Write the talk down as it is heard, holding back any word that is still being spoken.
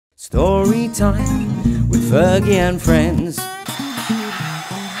Story time with Fergie and friends.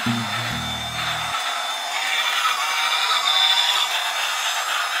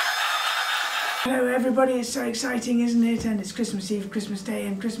 Hello everybody, it's so exciting, isn't it? And it's Christmas Eve, Christmas Day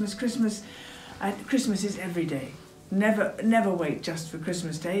and Christmas. And Christmas is every day. Never wait just for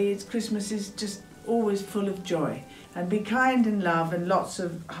Christmas Day. Christmas is just always full of joy. And be kind and love and lots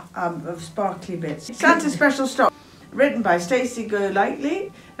of sparkly bits. Santa's Special Stop, written by Stacey,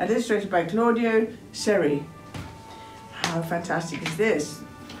 Golightly and illustrated by Stacey. How fantastic is this?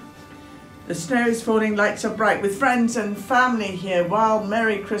 The snow is falling, lights are bright, with friends and family here, while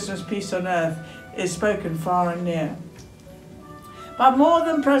Merry Christmas, peace on earth is spoken far and near. But more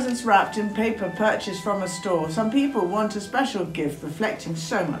than presents wrapped in paper purchased from a store, some people want a special gift reflecting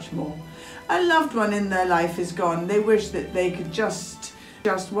so much more. A loved one in their life is gone. They wish that they could just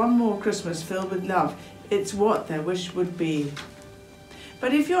one more Christmas filled with love. It's what their wish would be.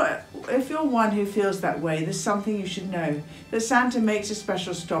 But if you're one who feels that way, there's something you should know, that Santa makes a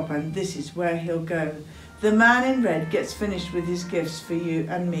special stop and this is where he'll go. The man in red gets finished with his gifts for you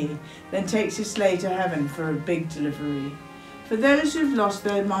and me, then takes his sleigh to heaven for a big delivery. For those who've lost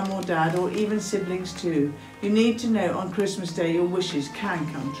their mum or dad, or even siblings too, you need to know on Christmas Day your wishes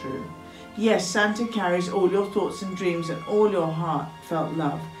can come true. Yes, Santa carries all your thoughts and dreams and all your heartfelt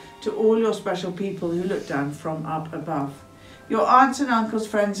love to all your special people who look down from up above. Your aunts and uncles,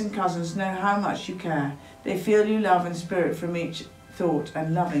 friends and cousins know how much you care. They feel you love and spirit from each thought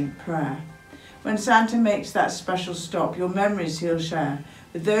and loving prayer. When Santa makes that special stop, your memories he'll share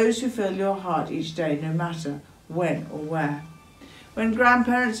with those who fill your heart each day, no matter when or where. When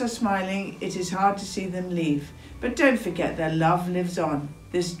grandparents are smiling, it is hard to see them leave. But don't forget their love lives on.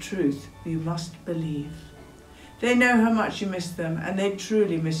 This truth you must believe. They know how much you miss them, and they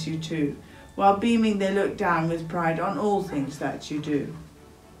truly miss you too. While beaming, they look down with pride on all things that you do.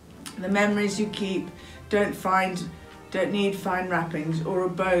 The memories you keep don't need fine wrappings or a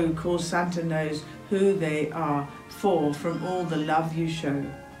bow, cause Santa knows who they are for from all the love you show.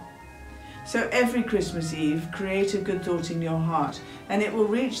 So every Christmas Eve, create a good thought in your heart, and it will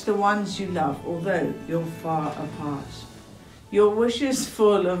reach the ones you love, although you're far apart. Your wishes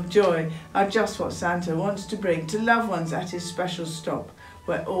full of joy are just what Santa wants to bring to loved ones at his special stop,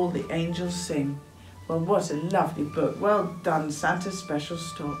 where all the angels sing. Well, what a lovely book. Well done, Santa's Special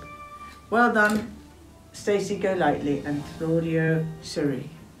Stop. Well done, Stacey Golightly and Stacey.